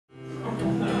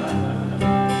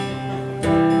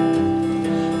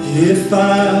If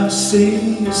I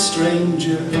see a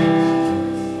stranger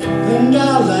and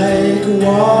I like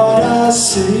what I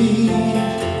see, I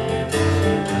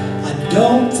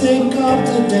don't think of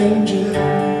the danger,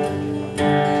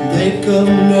 make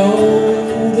them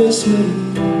notice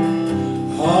me.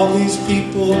 All these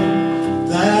people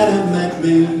that have met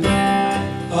me,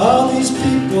 all these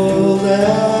people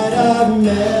that I've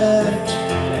met,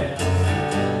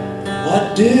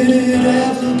 what did it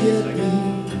ever get me?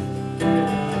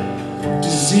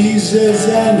 Diseases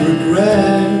and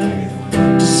regret,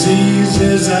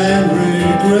 diseases and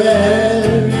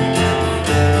regret.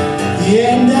 The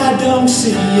end I don't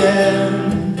see yet.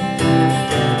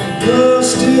 The world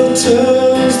still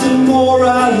turns, the more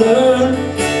I learn,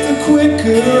 the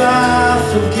quicker I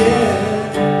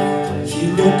forget. If you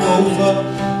look over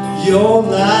your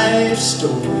life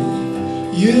story,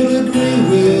 you'll agree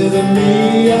with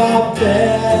me, I'll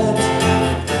bet.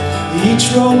 Each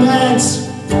romance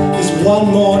is one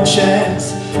more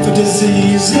chance for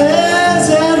diseases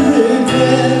and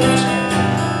regret.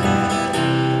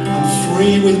 I'm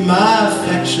free with my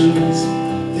affections.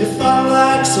 If I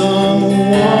like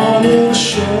someone, it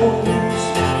shows.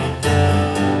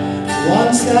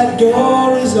 Once that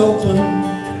door is open,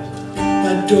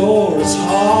 that door is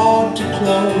hard to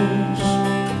close.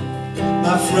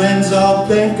 My friends all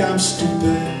think I'm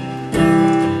stupid,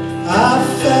 I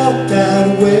felt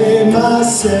that way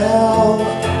myself.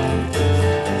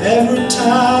 Every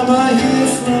time I hear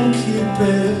from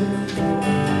Cupid,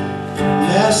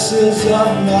 messes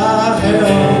up my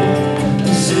health,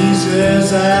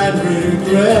 diseases and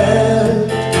regret.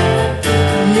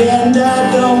 The end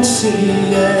I don't see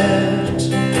yet.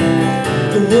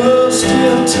 The world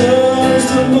still turns,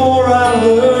 the more I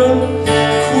learn,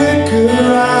 quicker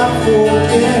I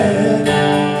forget.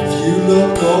 If you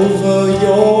look over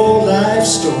your life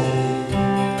story,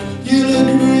 you'll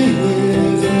agree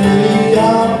with me,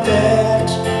 I'll bet.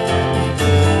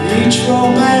 Each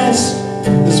romance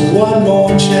is one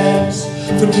more chance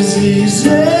for diseases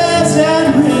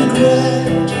and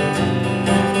regret.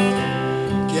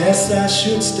 Guess I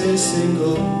should stay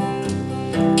single,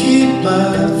 keep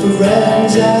my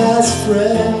friends as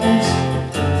friends.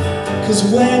 'Cause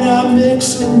when I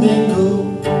mix and mingle,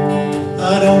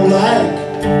 I don't like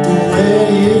the way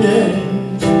it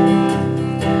ends.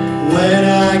 When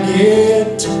I get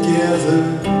together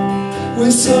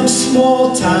with some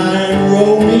small-time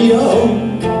Romeo,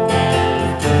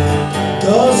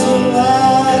 doesn't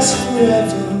last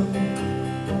forever,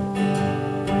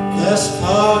 best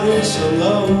part is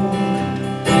alone.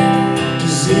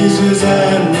 Diseases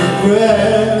and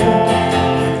regret,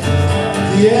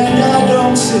 the end I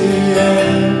don't see yet.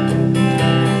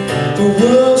 The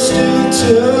world still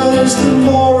turns, the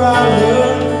more I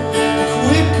learn,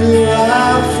 quicker I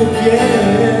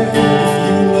forget. If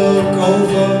you look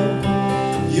over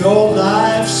your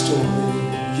life story,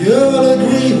 you'll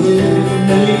agree with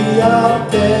me, I'll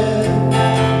bet.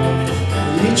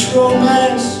 Each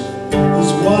romance is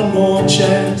one more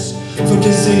chance for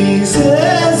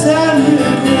diseases and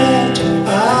regret. I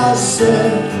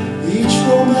said each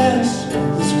romance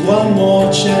is one more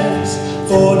chance